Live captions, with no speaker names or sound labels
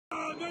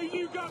Maybe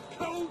you got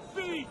cold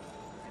feet!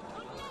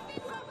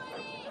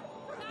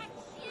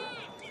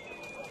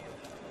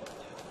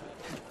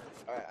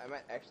 Alright, I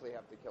might actually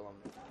have to kill him.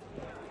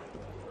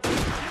 Get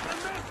the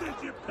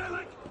message, you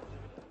pillock!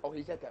 Oh,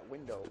 he's at that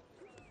window.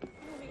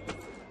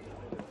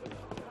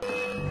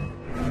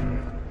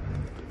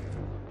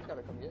 He's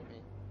gotta come get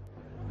me.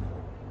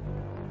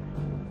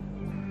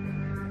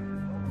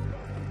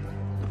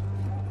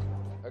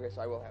 Okay,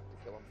 so I will have to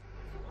kill him.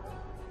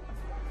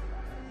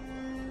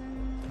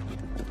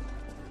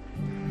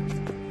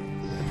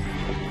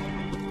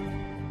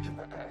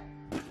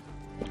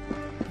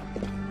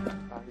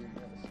 Ah, he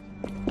missed.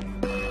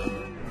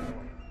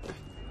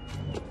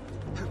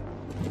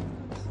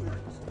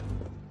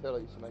 Phil,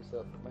 you see my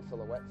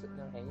silhouette sitting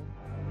there hanging?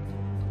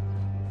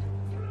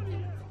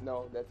 No,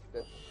 that's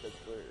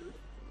where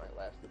my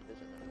last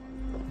vision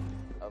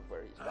of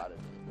where he spotted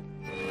me.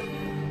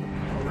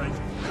 Alright,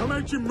 come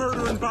out, you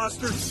murdering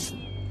bastards!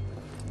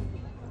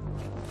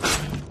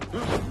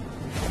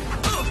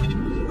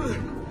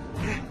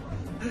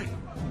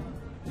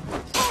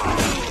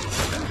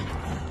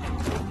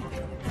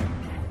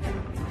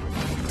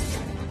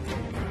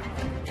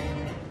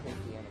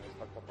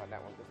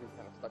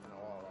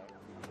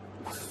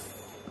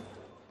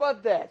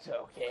 But that's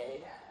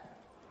okay.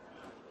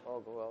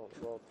 Oh,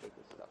 we'll take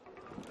this stuff.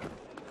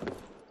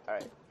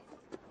 Alright.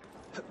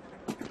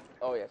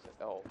 Oh, yes.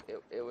 Oh,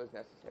 it was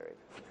necessary.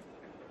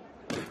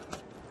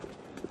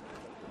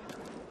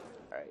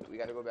 Alright, we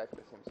gotta go back to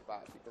the same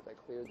spot because I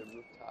cleared the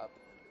rooftop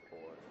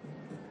for...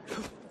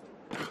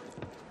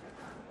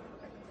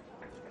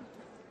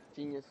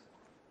 Genius.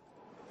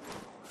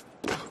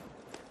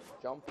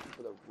 Jump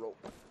for the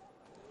rope.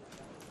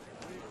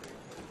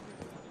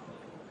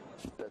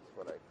 That's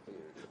what I cleared.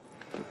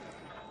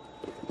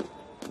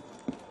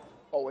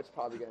 Oh, it's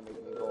probably gonna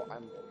make me go,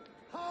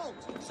 Halt,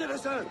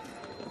 citizen!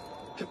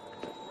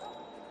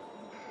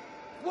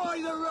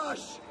 Why the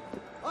rush?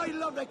 I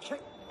love the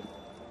kick.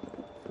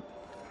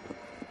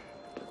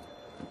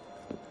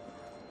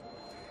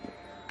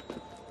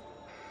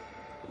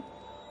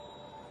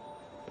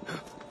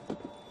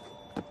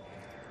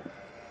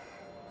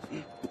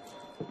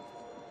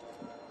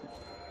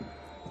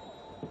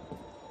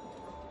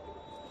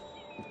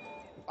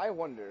 I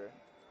wonder.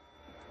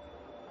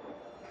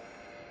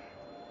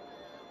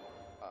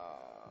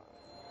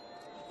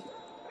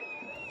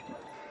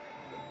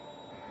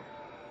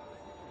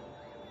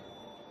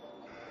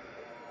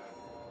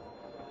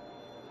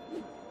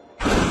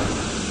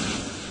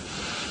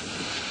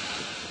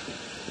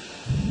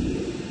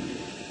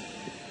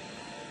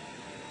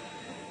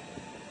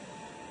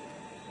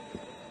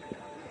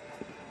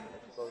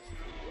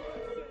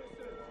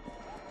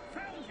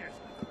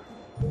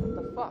 What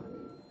the fuck?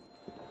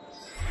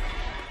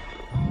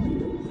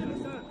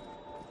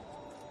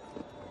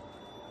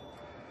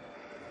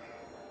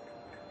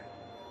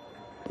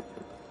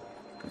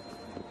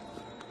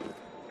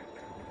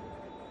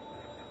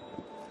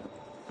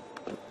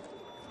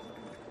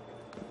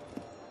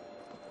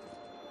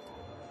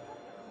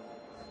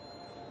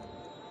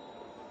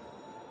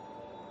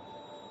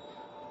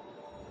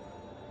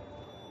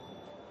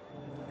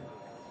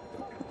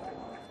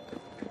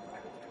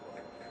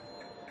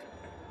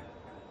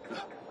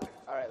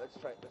 Alright, let's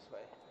try it this way.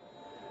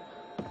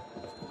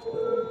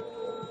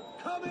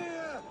 Come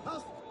here!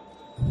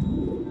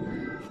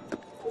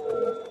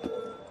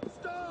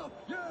 Stop,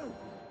 you!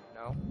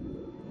 No?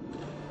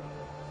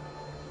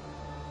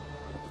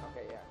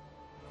 Okay, yeah.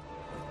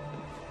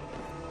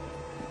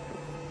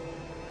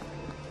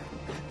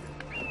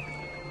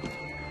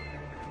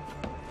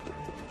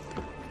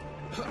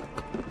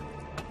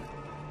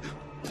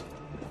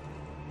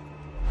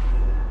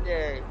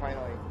 Yay,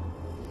 finally.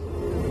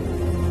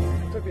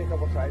 Took me a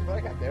couple tries, but I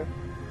got there.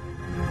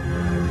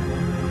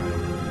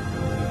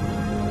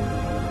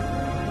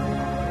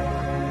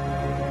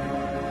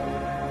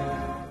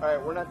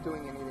 Alright, we're not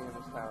doing anything in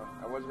this town.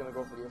 I was gonna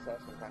go for the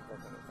assassin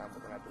contract in this town,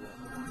 but we're not doing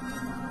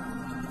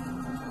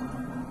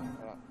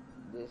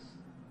it. This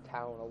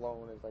town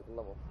alone is like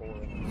level 4.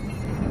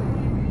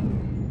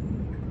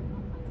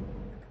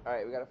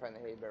 Alright, we gotta find the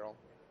hay barrel.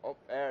 Oh,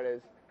 there it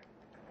is.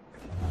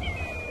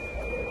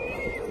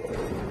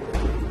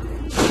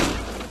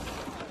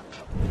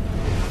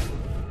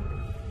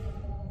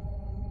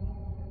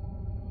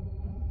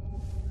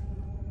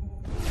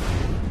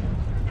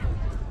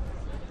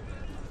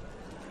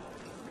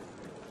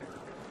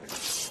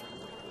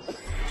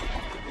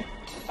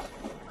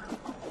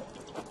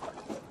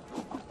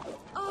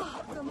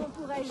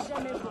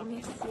 Jamais vous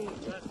remercier.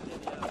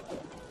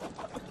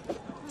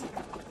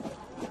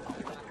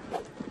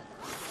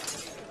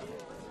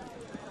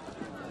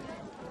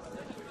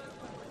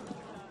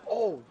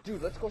 Oh,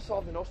 dude, let's go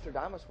solve the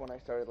Nostradamus one I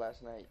started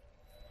last night.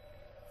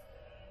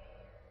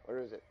 Where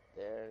is it?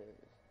 There it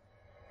is.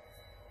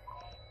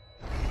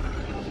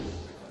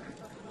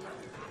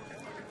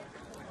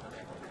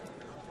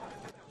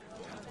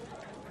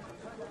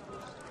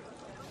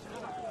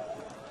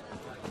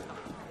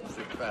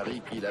 C'est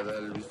Paris, puis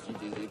Laval aussi,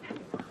 des échos.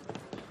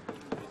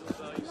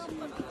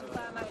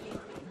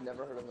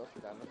 Never heard of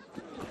Nostradamus.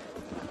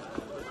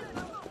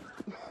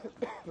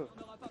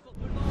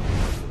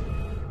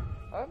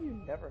 have you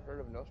never heard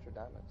of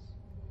Nostradamus?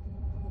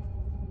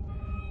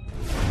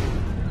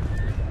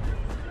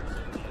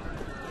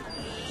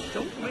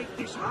 Don't make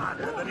this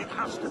harder than it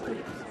has to be.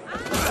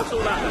 That's all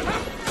that.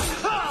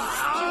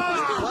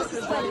 Je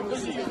vois les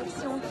bonnes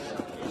directions.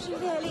 Je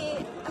vais aller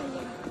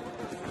ailleurs.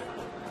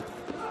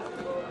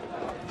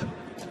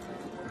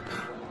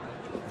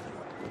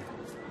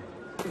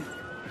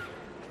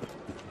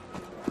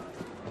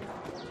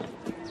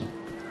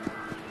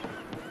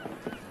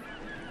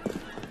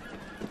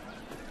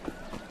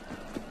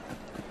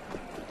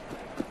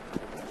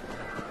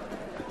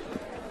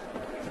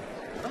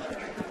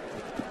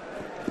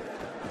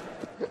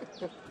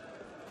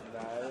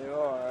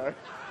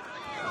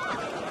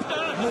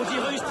 Maudit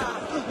rustre!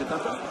 Mais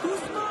t'entends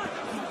doucement!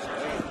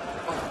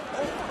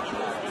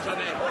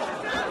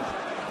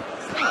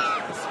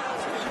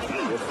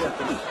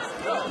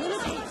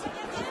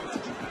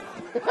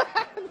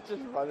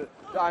 Just run it.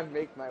 I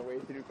make my way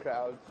through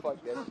crowds.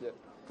 Fuck that shit.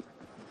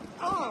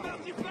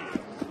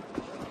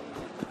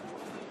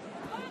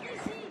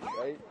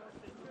 Right?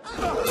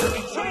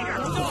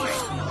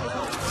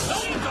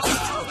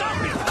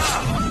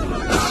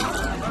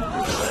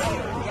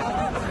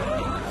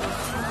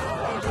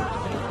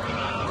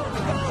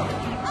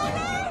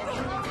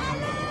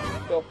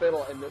 So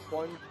Fiddle, in this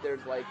one,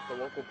 there's like the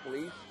local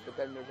police, but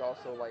then there's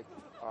also like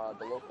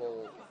the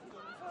local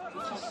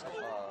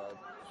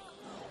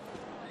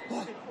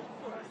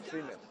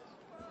extremists.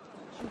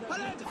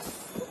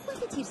 Pourquoi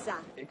fait-il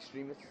ça?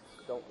 Extremists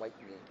don't like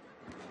me.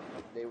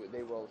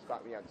 They will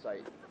spot me on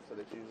sight, so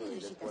that's usually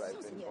that's what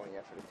I've been going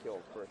after to kill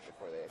first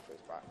before they actually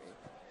spot me.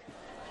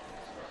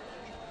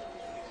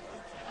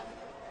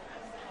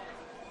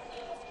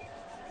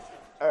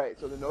 Alright,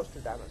 so the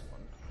Nostradamus one.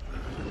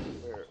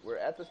 We're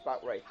at the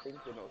spot where I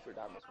think the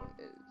Nostradamus one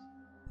is.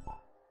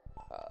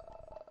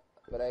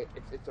 But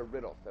it's a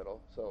riddle,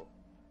 Fiddle, so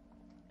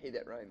hey,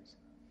 that rhymes.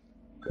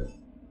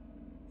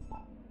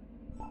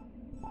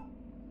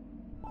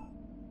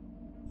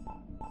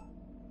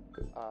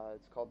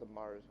 It's called the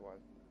Mars one.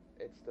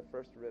 It's the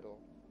first riddle.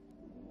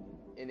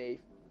 In a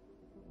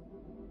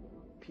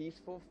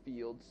peaceful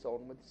field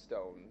sown with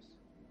stones,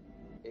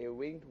 a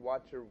winged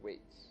watcher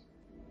waits.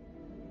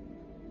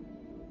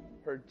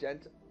 Her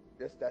gentle...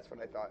 That's what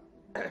I thought.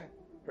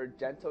 Her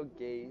gentle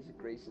gaze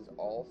graces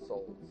all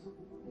souls,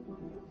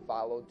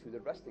 followed to the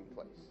resting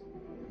place.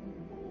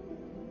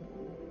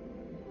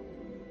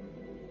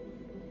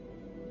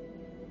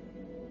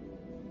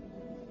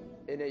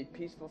 In a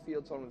peaceful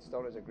field sown with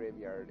stone as a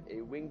graveyard,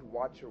 a winged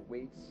watcher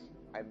waits.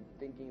 I'm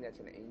thinking that's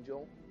an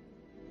angel.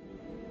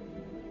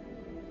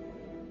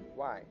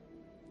 Why?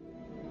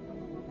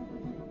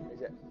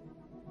 Is it?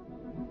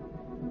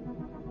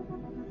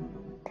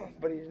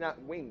 But he's not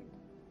winged.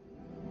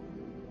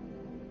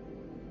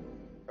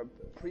 A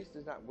priest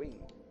is not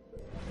winged.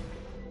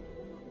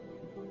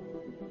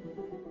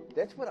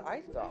 That's what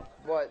I thought,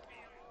 but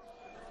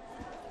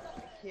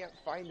I can't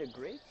find a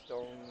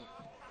gravestone.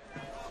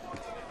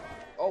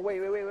 Oh,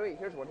 wait.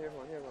 Here's one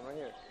right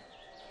here.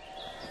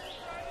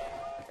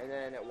 And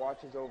then it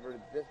watches over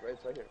this, right?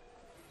 It's right here.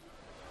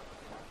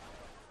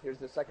 Here's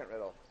the second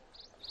riddle.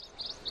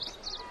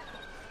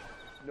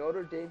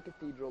 Notre Dame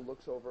Cathedral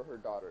looks over her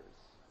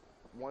daughters,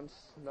 once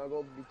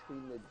snuggled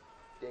between the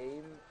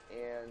Dame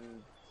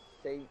and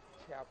Saint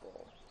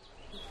Chapel.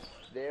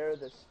 There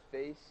the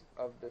space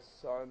of the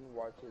sun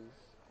watches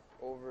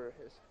over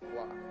his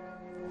flock.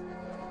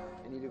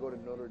 I need to go to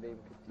Notre Dame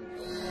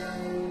Cathedral.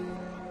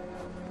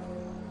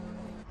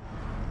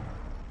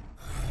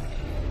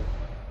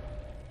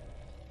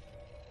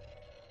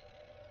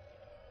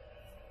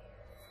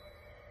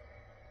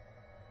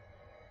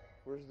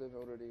 Where's the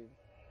Notre Dame?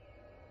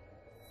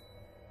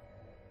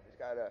 Just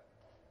gotta...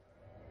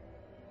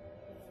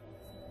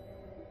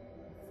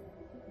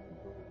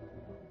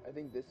 I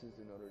think this is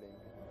the Notre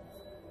Dame.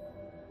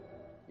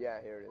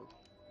 Yeah, here it is.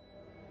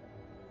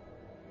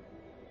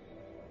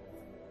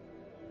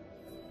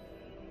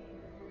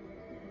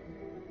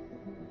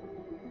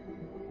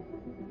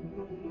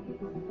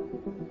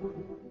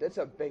 That's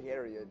a big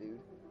area,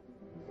 dude.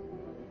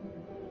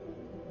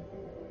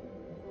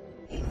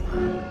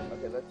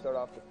 Okay, let's start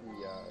off with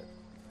the,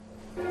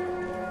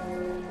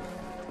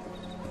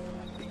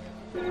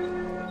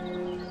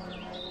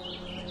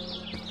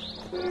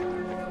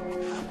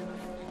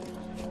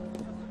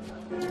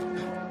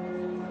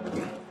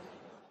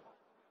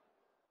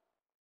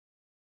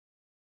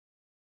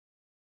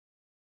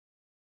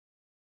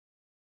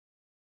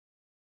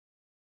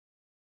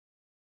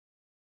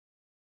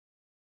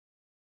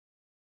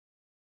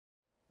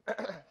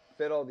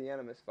 Fiddle, the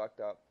animus fucked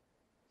up.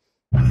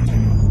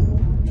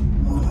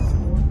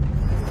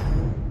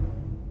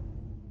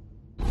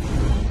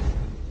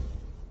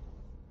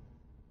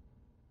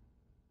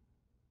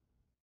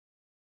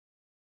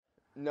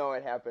 No,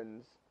 it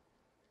happens.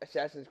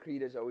 Assassin's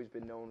Creed has always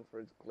been known for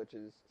its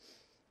glitches,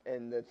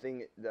 and the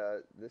saying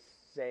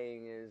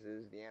is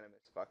the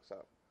animus fucks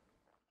up.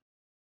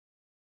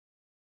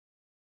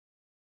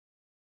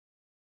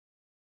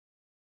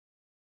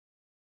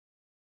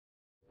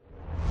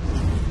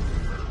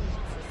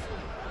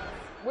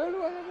 Where do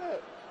I have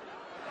that?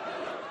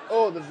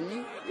 Oh, the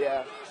V?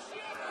 Yeah.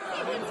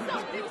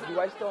 Do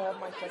I still have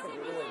my second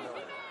riddle or no?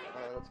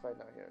 Let's find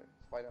out here.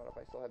 Let's find out if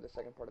I still have the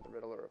second part of the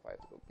riddle or if I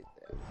have to go get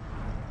that.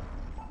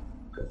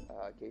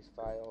 Case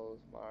files,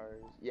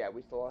 Mars. Yeah,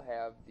 we still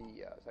have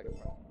the second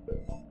part.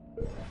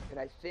 And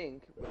I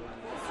think when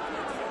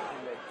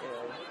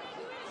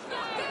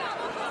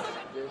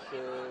this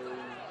is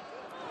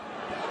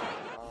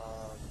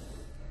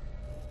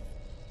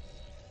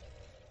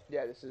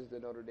yeah, this is the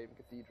Notre Dame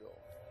Cathedral.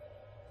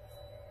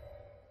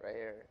 Right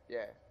here.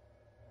 Yeah.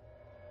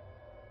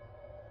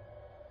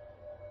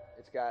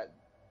 It's got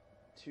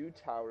 2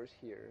 towers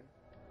here.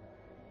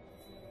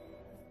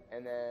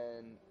 And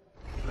then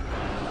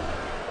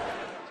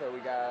so we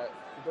got,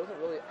 those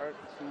aren't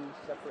 2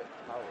 separate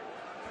towers.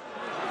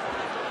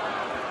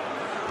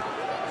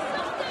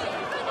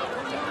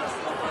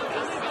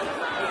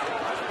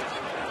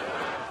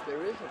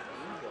 There is an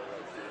angel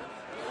right here.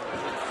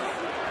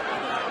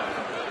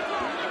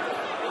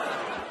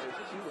 There's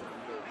 2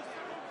 angels.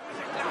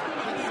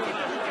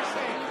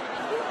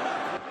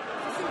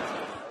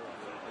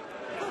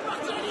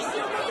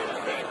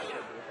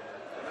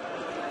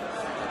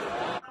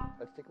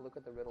 Let's take a look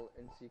at the riddle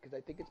and see, because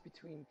I think it's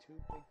between 2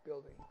 big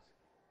buildings.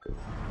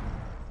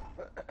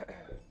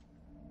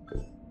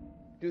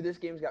 Dude, this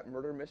game's got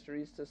murder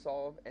mysteries to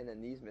solve, and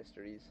then these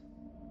mysteries.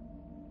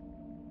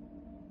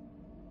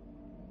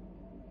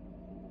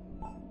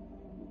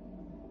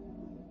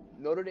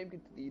 Notre Dame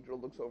Cathedral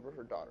looks over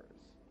her daughters.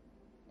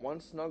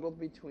 One snuggled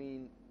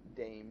between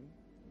Dame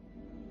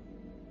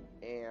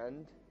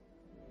and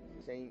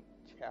Saint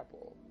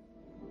Chapel.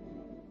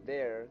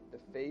 There, the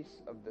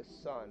face of the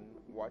sun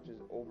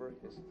watches over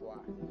his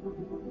flock.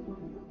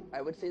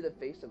 I would say the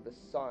face of the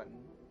sun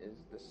is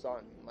the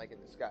sun, like in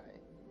the sky.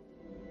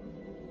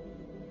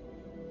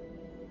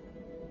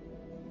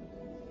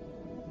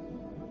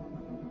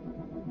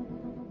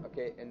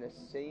 Okay, and the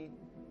Saint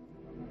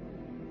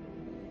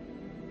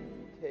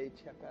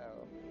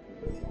Chapel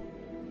is...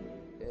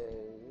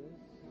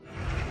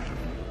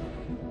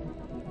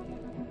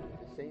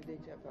 The Saint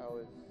Chapel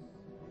is...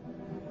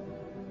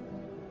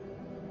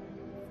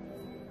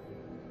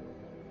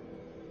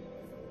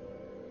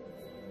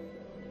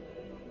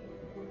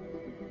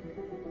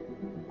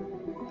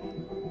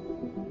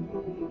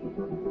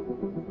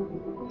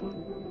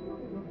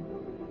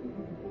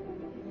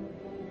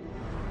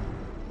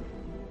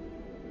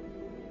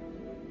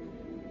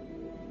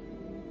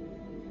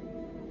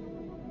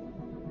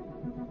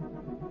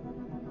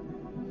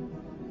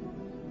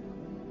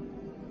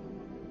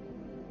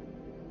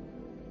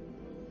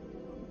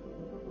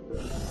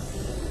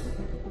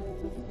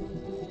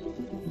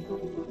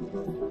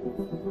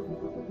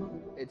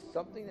 It's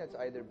something that's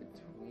either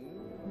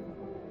between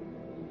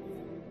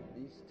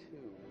these 2.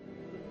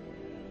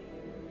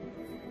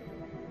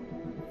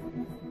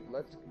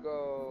 Let's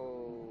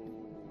go...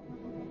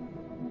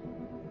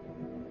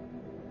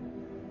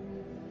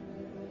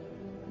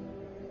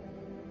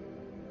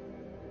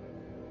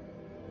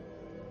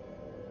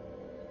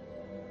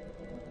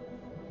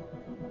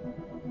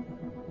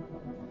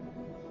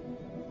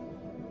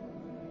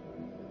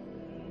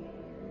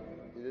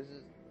 This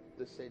is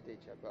the Saint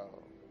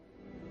Chapel.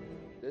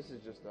 This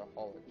is just the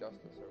Hall of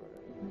Justice or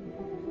whatever.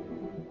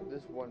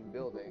 This one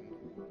building.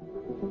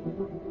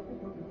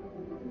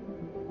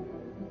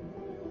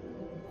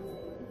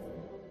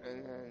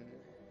 And then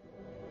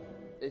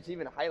it's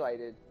even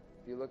highlighted.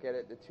 If you look at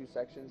it, the 2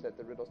 sections that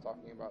the riddle's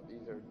talking about,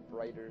 these are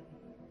brighter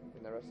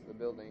than the rest of the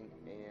building,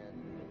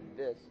 and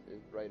this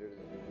is brighter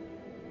than...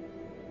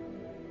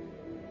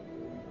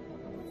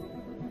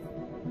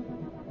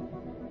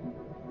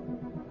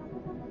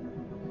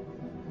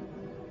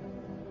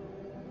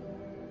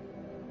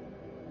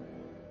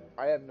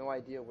 I have no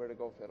idea where to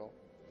go, Fiddle.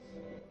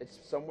 It's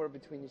somewhere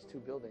between these 2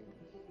 buildings.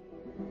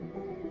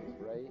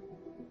 Right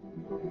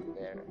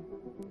there. I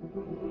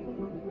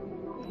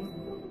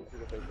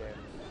think it's right there.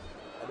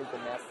 I think the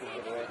map gives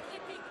it away.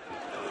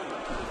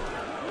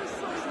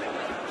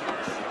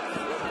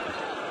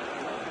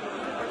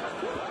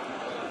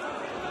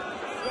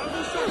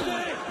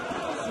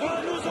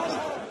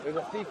 There's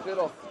a thief,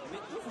 Fiddle.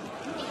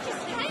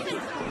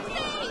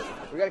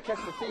 We gotta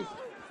catch the thief.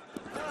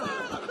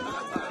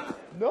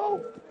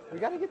 No! We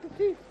gotta get the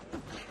thief.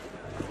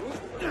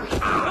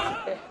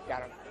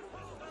 Got him.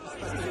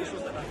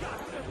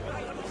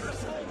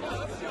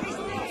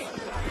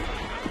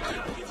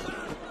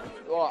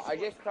 Well, I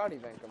get crowd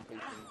event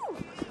completion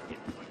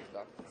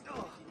stuff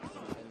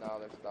and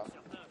other stuff.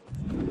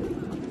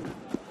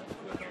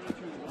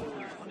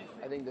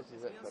 I think this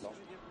is it, Fiddle.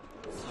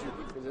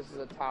 Because this is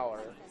a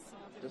tower,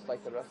 just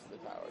like the rest of the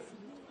towers.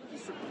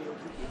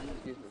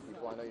 Excuse me,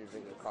 people. I know you're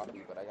drinking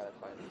coffee, but I gotta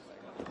find this thing.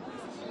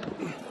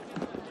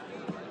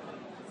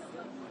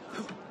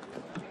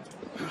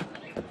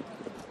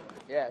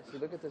 Yeah, see,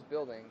 look at this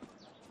building.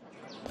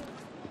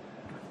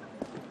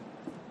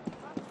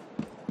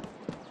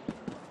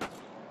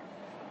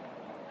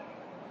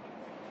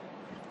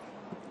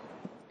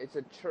 It's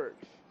a church,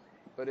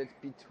 but it's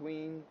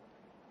between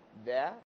that